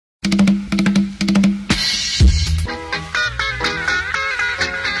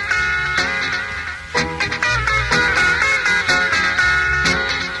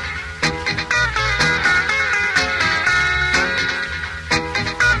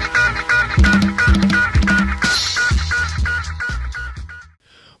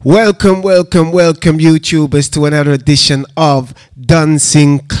Welcome, welcome, welcome, YouTubers, to another edition of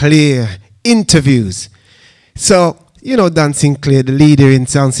Sinclair Interviews. So, you know Sinclair, the leader in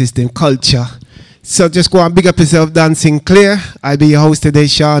sound system culture. So just go and big up yourself, Sinclair. I'll be your host today,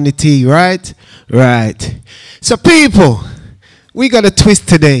 Shawnee T, right? Right. So people, we got a twist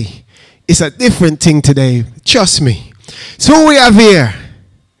today. It's a different thing today, trust me. So who we have here?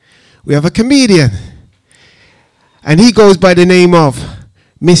 We have a comedian. And he goes by the name of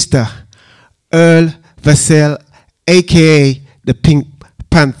Mr. Earl Vassell, a.k.a. the Pink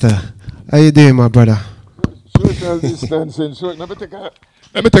Panther. How you doing, my brother? Social distancing. Let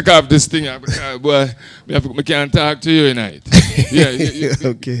me take off this thing, boy. I can't talk to you tonight. Yeah,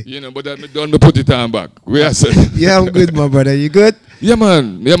 okay. You know, but that me done, me put it on back. Yeah, I'm good, my brother. You good? Yeah,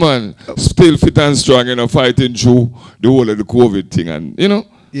 man. Yeah, man. Still fit and strong, you know, fighting through the whole of the COVID thing, and you know.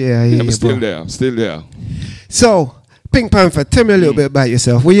 Yeah, I'm still there. I'm still there. So, Pink Panther, tell me a little bit about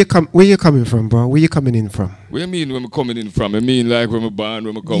yourself. Where you coming from, bro? Where you coming in from? What do you mean when I'm coming in from? I mean like when I'm born,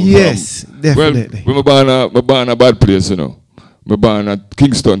 when I come from? Yes, definitely. Well, when I'm born a bad place, you know. I'm born at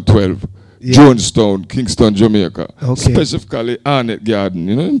Kingston 12, yeah. Jonestown, Kingston, Jamaica. Okay. Specifically Arnett Garden,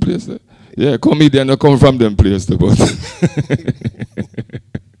 you know in place there? Yeah, comedian I come from them place there, but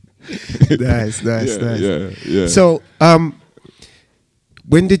nice. Yeah. So,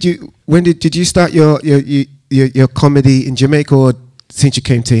 when did you start your comedy in Jamaica, or since you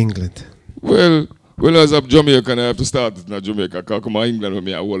came to England? Well, I was up Jamaica, and I have to start it in Jamaica. Because I come to England with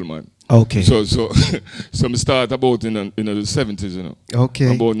me a old man. Okay. So I start about in the 70s, you know. Okay.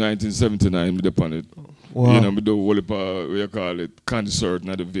 About 1979, we upon it. Wow. You know, we do all the what you call it, concert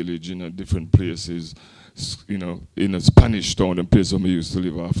in the village, you know, different places. You know, in a Spanish town, the place where I used to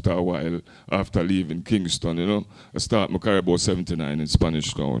live after a while, after leaving Kingston, you know. I started my career about 79 in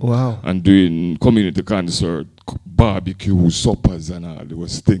Spanish town. Wow. And doing community concert, barbecue, suppers and all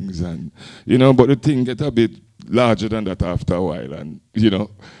those things. And, you know, but the thing get a bit larger than that after a while and, you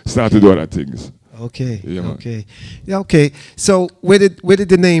know, started doing other things. Okay, yeah, okay. Yeah, okay. So where did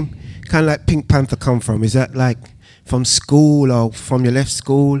the name kind of like Pink Panther come from? Is that like from school or from your left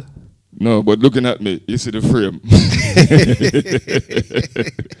school? No, but looking at me, you see the frame.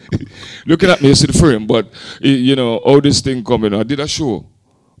 Looking at me, you see the frame. But, you know, all this thing coming, I did a show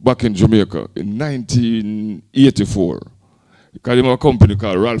back in Jamaica in 1984. Because they have a company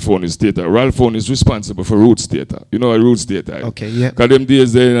called Ralph Onis Theatre. Ralph Onis is responsible for Roots Theatre. You know a Roots Theatre? Okay, yeah. Because them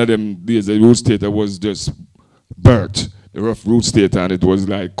days, the Roots Theatre was just birthed. The rough Roots Theatre, and it was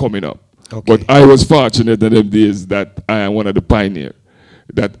like coming up. Okay. But I was fortunate in them days that I am one of the pioneers.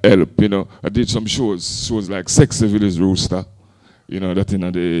 That helped, you know. I did some shows like Sexy Village Rooster, you know, that in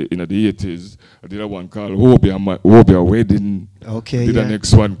the 80s. I did a one called Obeah Wedding. Okay, I did the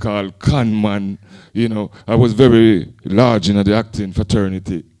next one called Conman. You know, I was very large in the acting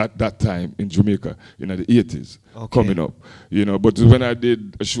fraternity at that time in Jamaica, in the 80s, coming up. You know, but when I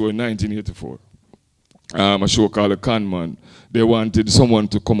did a show in 1984, a show called Conman, they wanted someone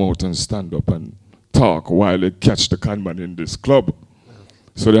to come out and stand up and talk while they catch the conman in this club.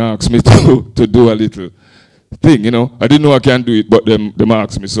 So they asked me to do a little thing, you know. I didn't know I can do it, but them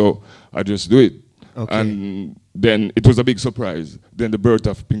asked me, so I just do it. Okay. And then it was a big surprise. Then the birth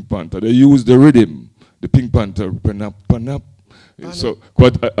of Pink Panther. They used the rhythm, the Pink Panther, pan-up. So,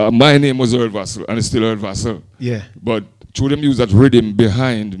 but my name was Earl Vassell, and it's still Earl Vassell. Yeah. But through them use that rhythm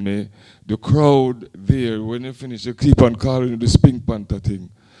behind me, the crowd there, when they finish, they keep on calling it this Pink Panther thing.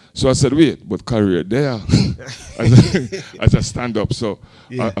 So I said, wait, but career there. as I stand up, so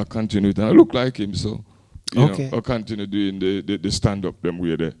yeah. I continue. And I look like him, so you know, I continue doing the stand up them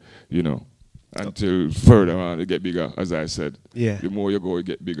way there, you know, until further on it get bigger, as I said. Yeah. The more you go, it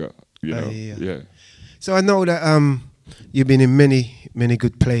get bigger, you know. Yeah. So I know that you've been in many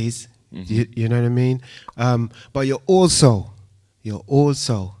good plays, you know what I mean? But you're also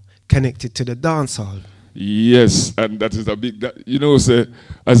connected to the dancehall. Yes, and that is a big, you know, say,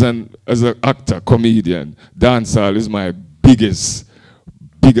 as an actor, comedian, dancehall is my biggest,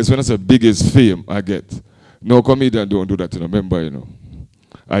 when I say biggest fame I get. No comedian don't do that, you know, remember, you know.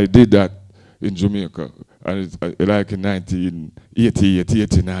 I did that in Jamaica, and it's like in 1988,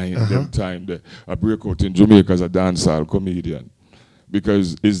 89, them time, that I break out in Jamaica as a dancehall comedian.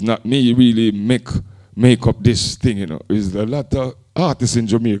 Because it's not me really make up this thing, you know. It's a lot of artists in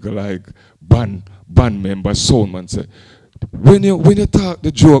Jamaica, like band members, sound man, say, when you talk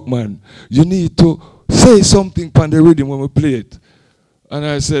the joke, man, you need to say something on the rhythm when we play it. And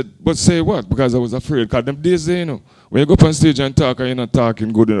I said, but say what? Because I was afraid. Because them days, you know, when you go up on stage and talk and you're not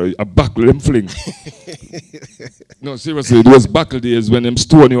talking good, you know, a buckle them fling. No, seriously, it was buckle days when them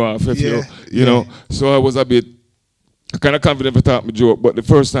stone you off, if you know. So I was a bit I kind of confident to talk my joke, but the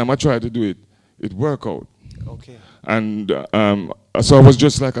first time I tried to do it, it worked out. Okay. And so I was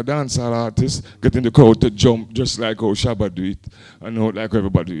just like a dancehall artist, getting the crowd to jump just like how Shabba do it, and how like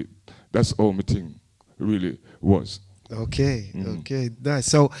everybody do it. That's all my thing really was. Okay, okay, nice.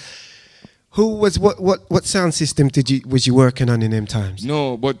 So, what sound system was you working on in them times?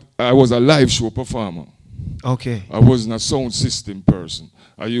 No, but I was a live show performer. Okay. I wasn't a sound system person.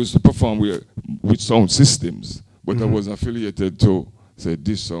 I used to perform with sound systems, but I wasn't affiliated to say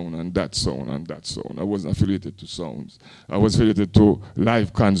this sound and that sound and that sound. I wasn't affiliated to sounds. I was affiliated to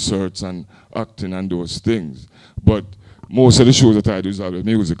live concerts and acting and those things. But most of the shows that I do is always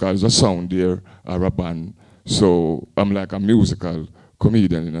musical. There's a sound there or a band. So I'm like a musical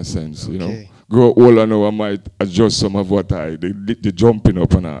comedian in a sense, you know. Grow older now, I might adjust some of what the jumping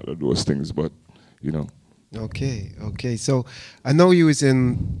up and all of those things, but you know. Okay, okay. So I know you was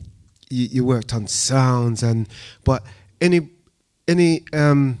you worked on sounds but anybody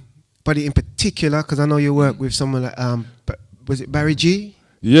in particular? Because I know you work with someone like was it Barry G?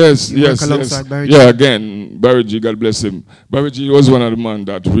 Yes, you yes, work alongside yes. Barry G? Yeah, again, Barry G, God bless him. Barry G was one of the men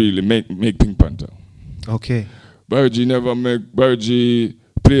that really make Pink Panther. Okay. Barry G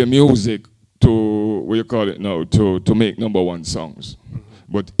play music to what you call it now to make #1 songs,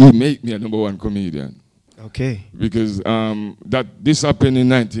 but he make me a #1 comedian. Okay. Because this happened in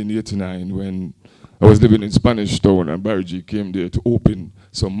 1989 when I was living in Spanish Town and Barry G came there to open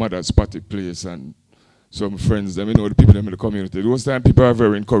some mother's party place and some friends, them, you know, the people them in the community. Those time people are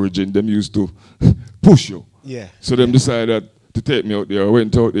very encouraging. Them used to push you. Yeah. So them decided to take me out there. I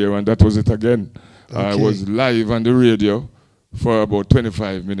went out there and that was it again. Okay. I was live on the radio for about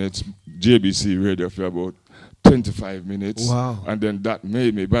 25 minutes, JBC radio for about 25 minutes. Wow. And then that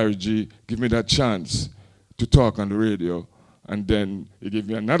made me, Barry G, give me that chance to talk on the radio. And then he gave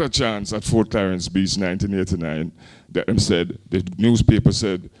me another chance at Fort Clarence Beach, 1989. That the newspaper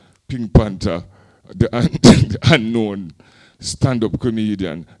said, Pink Panther, the unknown stand-up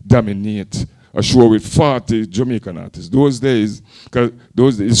comedian, dominate a show with 40 Jamaican artists. Those days,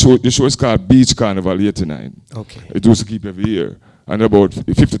 the show is called Beach Carnival 89. Okay. It used to keep every year. And about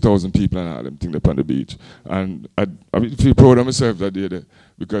 50,000 people and all them things up on the beach. And I feel proud of myself that day there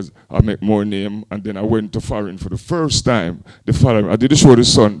because I make more name. And then I went to foreign for the first time. I did the show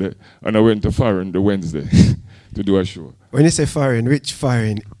this Sunday, and I went to foreign the Wednesday to do a show. When you say foreign, which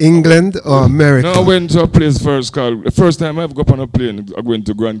foreign? England or America? No, I went to a place the first time I ever go up on a plane, I went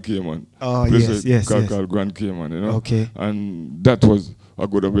to Grand Cayman. Oh, yes. Called Grand Cayman, you know. Okay. And that was a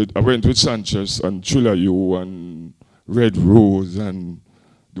good bit. I went with Sanchez and Chula You and Red Rose and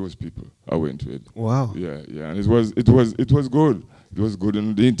those people I went with. Wow. Yeah, and it was good. It was good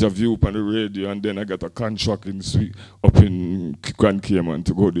in the interview on the radio, and then I got a contract up in Grand Cayman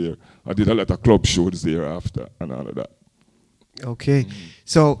to go there. I did a lot of club shows there after and all of that. Okay.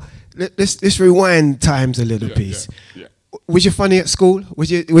 So let's rewind times a little piece. Yeah. Was you funny at school?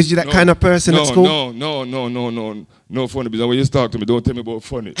 Was you that kind of person at school? No funny business. When you talk to me, don't tell me about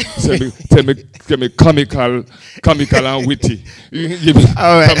funny. tell me comical and witty.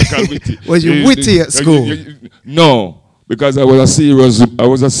 All right. Comical witty. Was you witty at school? No, because I was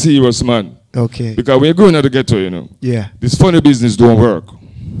a serious man. Okay. Because when you're going out the ghetto, you know, this funny business don't work.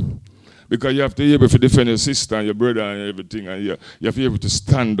 Because you have to be able to defend your sister and your brother and everything, and you have to be able to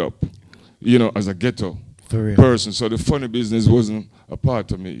stand up, you know, as a ghetto person. So the funny business wasn't a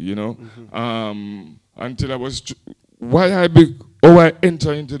part of me, you know. Until I was, how I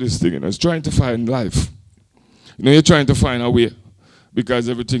enter into this thing, you know, I was trying to find life. You know, you're trying to find a way because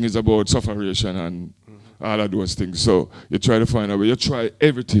everything is about sufferation and all of those things. So you try to find a way. You try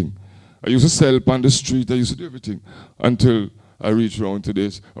everything. I used to sell on the street. I used to do everything until I reached around to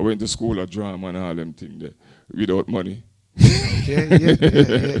this. I went to school of drama and all them things there without money.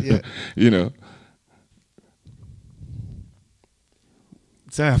 Yeah. You know.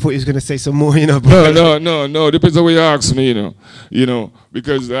 Sorry, I thought you was gonna say some more, you know. No. Depends on what you ask me, you know,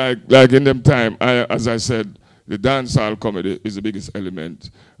 because like in them time, as I said, the dancehall comedy is the biggest element,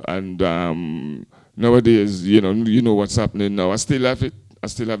 and nowadays, you know what's happening now. I still have it. I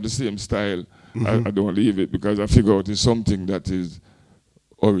still have the same style. I don't leave it because I figure out it's something that is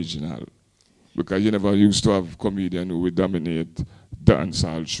original. Because you never used to have comedian who would dominate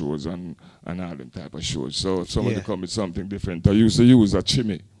dancehall shows and all them type of shows. So if somebody come with something different, I used to use a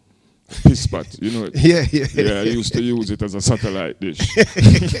CHIMMY piss pot, you know. Yeah. I used to use it as a satellite dish.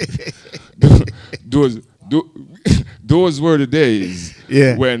 Those were the days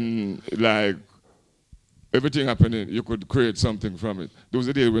when, like, everything happening, you could create something from it. Those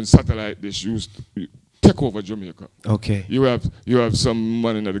were the days when satellite dish used to take over Jamaica. Okay. You have some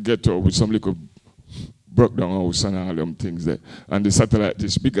man in the ghetto with some little broke down house and all them things there. And the satellite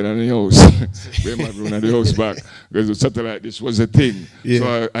dish bigger than the house. Where my room and the house back. Because the satellite dish was a thing. Yeah.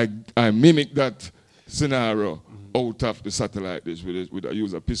 So I mimicked that scenario out of the satellite dish with I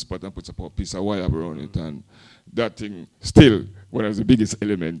use a piece pot and put a piece of wire around it. And that thing still one of the biggest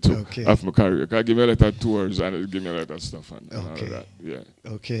elements of my career. I give me a lot of tours and it give me a lot of stuff and all of that. Yeah.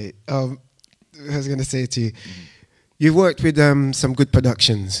 Okay. I was going to say to you, you've worked with some good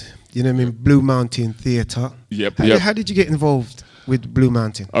productions. You know what I mean? Blue Mountain Theatre. Yep. How did you get involved with Blue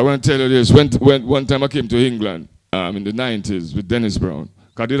Mountain? I want to tell you this. When one time I came to England in the 90s with Dennis Brown,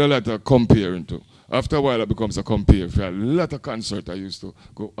 I did a lot of comparing too. After a while, I becomes a compare. For a lot of concerts, I used to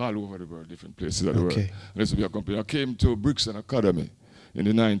go all over the world, different places of the world. And this would be a compare. I came to Brixton Academy in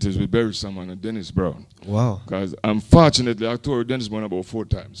the 90s with Barry Salmon and Dennis Brown. Wow. Because unfortunately, I toured Dennis Brown about 4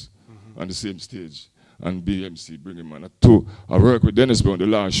 times on the same stage. And BMC, bring him on. I worked with Dennis Brown, the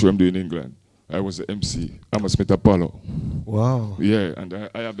last show I'm doing in England. I was the MC. I'm a Smith Apollo. Wow. Yeah, and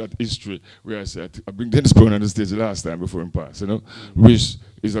I have that history where I said, I bring Dennis Brown on the stage the last time before him pass, you know, which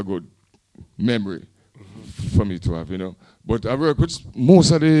is a good memory for me to have, you know. But I work with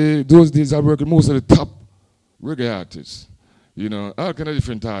those days I work with most of the top reggae artists. You know, all kind of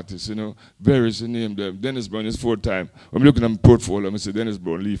different artists, you know. Various name them. Dennis Brown is 4 times. I'm looking at my portfolio, I say Dennis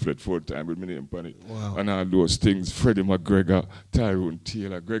Brown leaflet 4 times with my name on it. Wow. And all those things. Freddie McGregor, Tyrone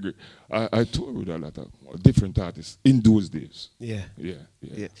Taylor, Gregory. I toured with a lot of different artists in those days. Yeah.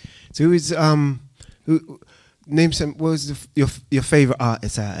 Yeah. So name some, what was your favorite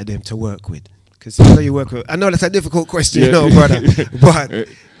artist out of them to work with? Because I know you work with, I know that's a difficult question, you know, brother. But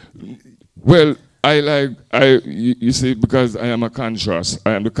well, you see, because I am a contrast.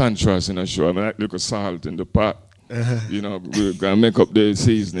 I am the contrast in a show. I'm like little salt in the pot. You know, we're gonna make up the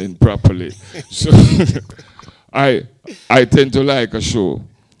seasoning properly. So I tend to like a show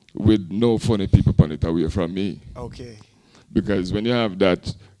with no funny people on it away from me. Okay. Because when you have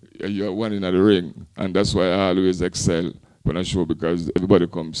that, you're one in the ring, and that's why I always excel on a show, because everybody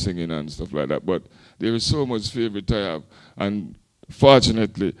comes singing and stuff like that. But there is so much favorite I have, and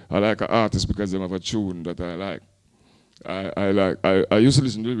fortunately, I like an artist because they have a tune that I like. I used to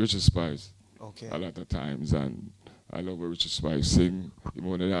listen to Richard Spice a lot of times, and I love what Richard Spice sing. He's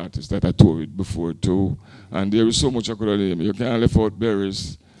one of the artists that I toured with before too. And there is so much I could have named. You can't leave out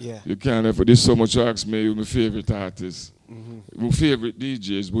Berries. Yeah. You can't leave out. There's so much you ask me. You're my favorite artist. My favorite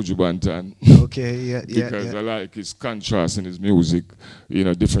DJ is Buju Banton. Because I like his contrast in his music. You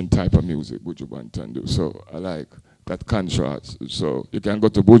know, different type of music Buju Banton do. So I like that contrast. So you can go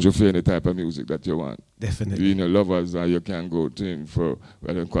to Buju for any type of music that you want. Definitely. You know, lovers, you can go to him for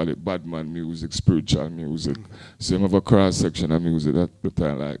what they call it, badman music, spiritual music. Same of a cross section of music that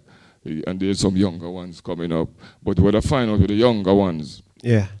I like. And there's some younger ones coming up. But what I find out with the younger ones,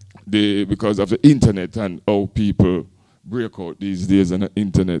 because of the internet and how people break out these days on the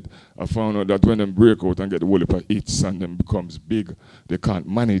internet, I found out that when they break out and get the whole heap of hits and then becomes big, they can't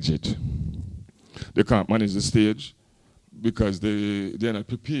manage it. They can't manage the stage because they're not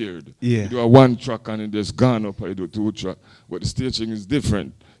prepared. Yeah. You do a 1 track and it just gone up, or you do 2 track. But the staging is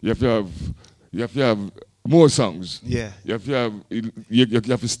different. You have to have more songs. Yeah. You have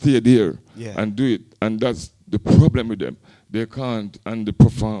to stay there and do it. And that's the problem with them. They can't, and the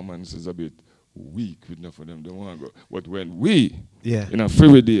performance is a bit weak with enough of them. They want to go. But when we, in our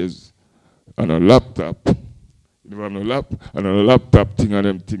free days, on a laptop, you have no laptop thing and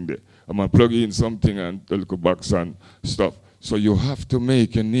them thing there. I'm going to plug in something and a little box and stuff. So you have to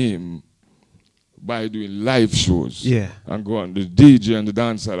make a name by doing live shows. And go on. The DJ and the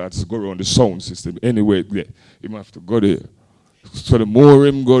dancer that's go around the sound system. Anyway, you have to go there. So the more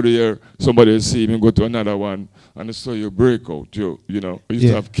him go there, somebody will see him go to another one. And so you break out. You know, we used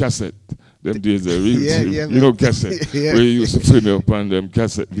to have cassette. Them days, you know, cassette. Where you used to film up on them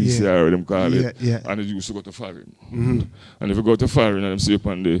cassette, VCR, them call it. And you used to go to foreign. And if you go to foreign and them see up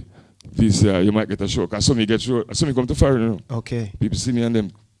on the VCR, you might get a show. Because some come to foreign, you know. Okay. People see me and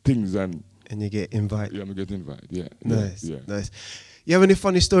them things and you get invited. Yeah, I get invited. Nice. You have any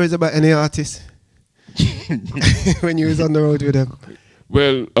funny stories about any artists when you was on the road with them?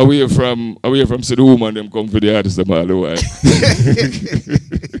 Well, away from say the woman them come for the artists them all the while.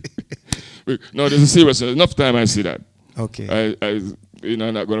 No, there's a serious enough time I see that. Okay.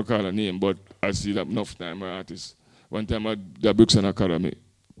 I'm not gonna call a name, but I see that enough time my artists. One time at the Brixton Academy,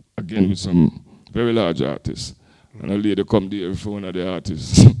 again with some very large artists. And a lady come there for one of the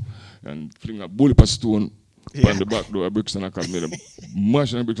artists and fling a bullet stone on the back door of Brixton Academy.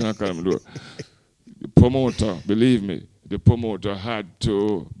 Mash on the Brixton Academy door. The promoter, believe me, the promoter had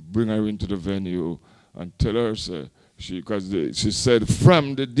to bring her into the venue and tell her, because she said,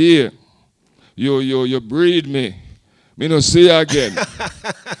 from the day you breed me. Me no see you again.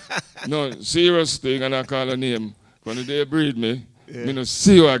 No, serious thing, and I call her name. When the day breed me, me no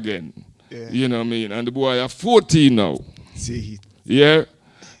see you again. You know what I mean? And the boy are 14 now. See. Yeah?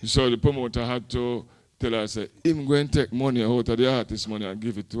 So the promoter had to tell her, say, him go and take money out of the artist money and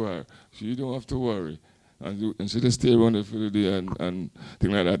give it to her. So you don't have to worry. And she just stay around there for the day and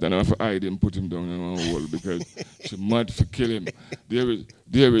things like that. And I have to hide him, put him down in one wall because she mad to kill him.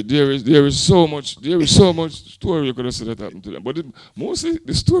 There is so much story you could have said that happened to them. But mostly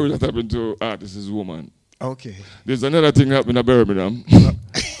the story that happened to artists is woman. Okay. There's another thing happening in Birmingham.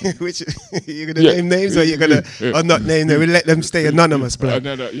 Which you're gonna name names or you're gonna or not name them? We let them stay anonymous, bro.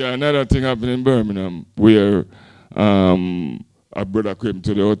 Another thing happened in Birmingham where a brother came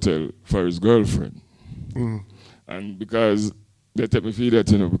to the hotel for his girlfriend. And because they take me feel that,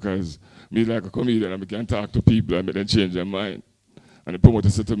 you know, because me like a comedian and I can talk to people and make them change their mind. And the promoter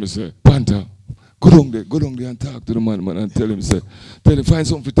said to me, say, Panther, go down there and talk to the man, and tell him, find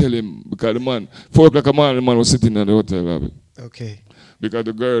something to tell him. Because the man, 4 o'clock a man, the man was sitting in the hotel lobby. Okay. Because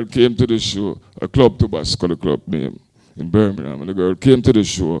the girl came to the show, a club Tabasco, the club name, in Birmingham. And the girl came to the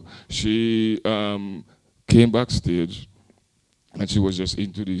show. She came backstage, and she was just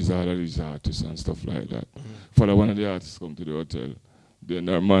into all of these artists and stuff like that. Follow one of the artists come to the hotel. Then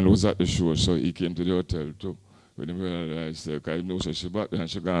her man was at the show, so he came to the hotel too. When he realized, because he knows she back there and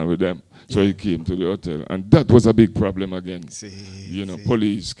she gone with them. So he came to the hotel. And that was a big problem again. You know,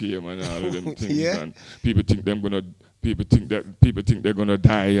 police came and all of them things. And people think they're gonna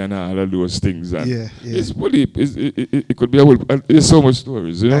die and all of those things. And it's it could be a whole, there's so much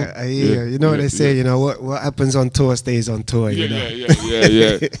stories, you know. I hear. You know what they say, you know, what happens on tour stays on tour, you know.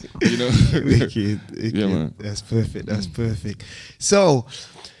 Yeah. You know. Wicked. Man. That's perfect. That's perfect. So,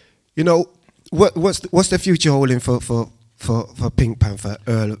 you know, what's the future holding for Pink Panther,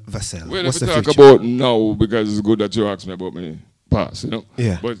 Earl Vassell? Well, what's if we the talk future? about now, because it's good that you asked me about my past, you know.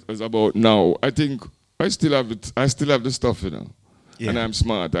 Yeah. But it's about now. I think I still have the stuff, you know. Yeah. And I'm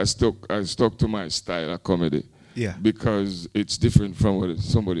smart. I stuck to my style of comedy. Yeah. Because it's different from what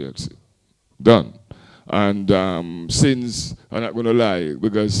somebody else done. And since, I'm not gonna lie,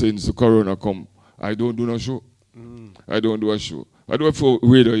 because since the corona come, I don't do no show. I don't do a show. I do a few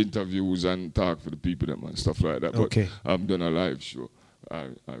radio interviews and talk for the people and stuff like that. But I haven't done a live show or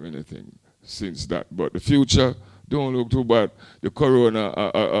anything since that. But the future, don't look too bad. The corona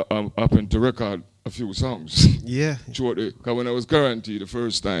happened to record a few songs. Yeah. Because when I was quarantined the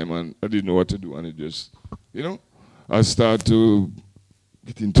first time and I didn't know what to do, and it just, you know, I started to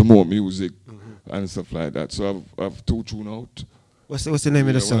get into more music and stuff like that. So I've 2 tunes out. What's the name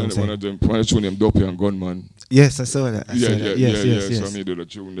of the song? One of them tune named Obeah and Gunman. Yes, I saw that. Yes. So I made the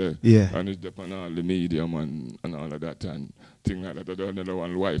tune there. Yeah. And it's up on all the medium and all of that and thing like that. I do another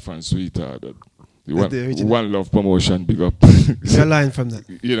one, Wife and Sweetheart. One Love promotion, big up. Give me a line from that.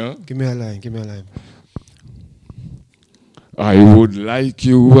 You know? Give me a line. I would like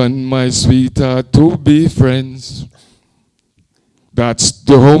you and my sweetheart to be friends. That's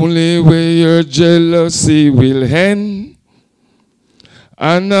the only way your jealousy will end.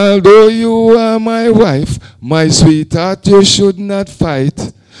 And although you are my wife, my sweetheart, you should not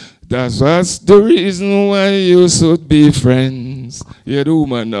fight. That's the reason why you should be friends. You're the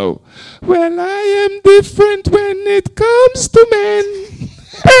woman now. Well, I am different when it comes to men.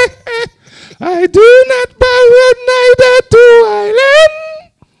 I do not borrow, neither do I lend.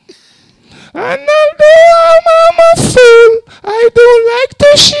 And although I'm a fool, I don't like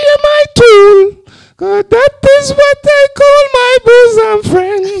to share my tool. God, that is what I call my bosom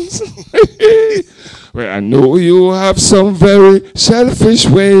friends. Well, I know you have some very selfish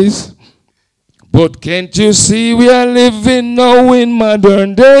ways, but can't you see we are living now in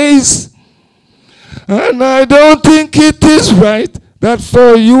modern days? And I don't think it is right that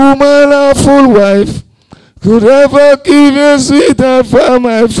for you, my lawful wife, could ever give your sweetheart for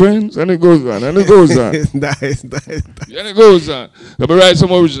my friends. And it goes on, and it goes on. Nice. And it goes on. But write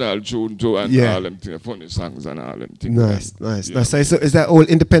some original tune too, and all them things, funny songs and all them things. Nice. So is that all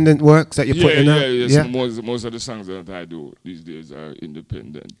independent works that you're putting out? Yeah. So most of the songs that I do these days are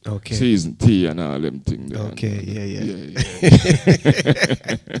independent. Okay. Season T and all them things. Okay, yeah.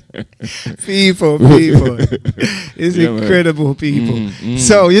 People. It's incredible, people.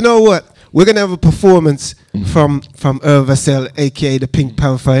 So, you know what? We're going to have a performance from Earl Vassell, a.k.a. the Pink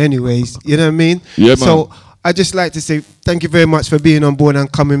Panther anyways. You know what I mean? Yeah, man. So I'd just like to say thank you very much for being on board and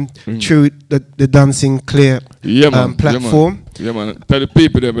coming through the Dancing Clear platform. Yeah, man. Tell the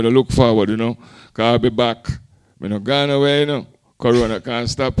people they're going to look forward, you know. Because I'll be back. I'm not going away, you know. Corona can't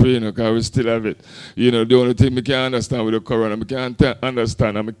stop praying because we still have it. You know, the only thing I can't understand with the corona, I can't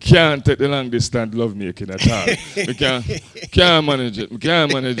understand, and I can't take the long distance love making at all. I can't manage it. I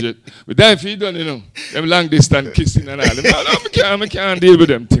can't manage it. But then if you don't, you know, them long distance kissing and all, I can't deal with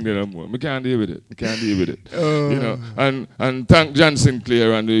them things anymore. I can't deal with it. I can't deal with it. You know, and thank John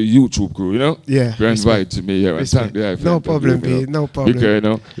Sinclair and the YouTube crew, you know, for inviting me here. And thank the no problem, you know? No problem. Because, you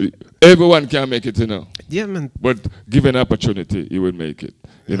know, everyone can make it, you know. Yeah, man. But given opportunity, you will make it.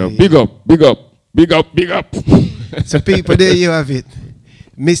 You know, big up, big up, big up, big up. So people, there you have it.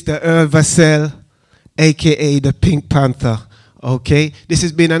 Mr. Earl Vassell, a.k.a. the Pink Panther. Okay, this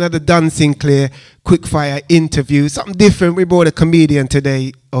has been another Don Sinclair quickfire interview. Something different. We brought a comedian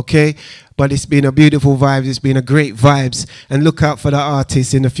today, okay? But it's been a beautiful vibes. It's been a great vibes. And look out for the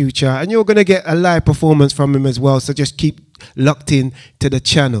artists in the future. And you're going to get a live performance from him as well. So just keep locked in to the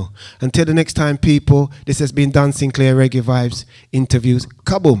channel. Until the next time, people, this has been Don Sinclair Reggae Vibes Interviews.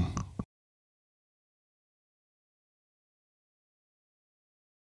 Kaboom.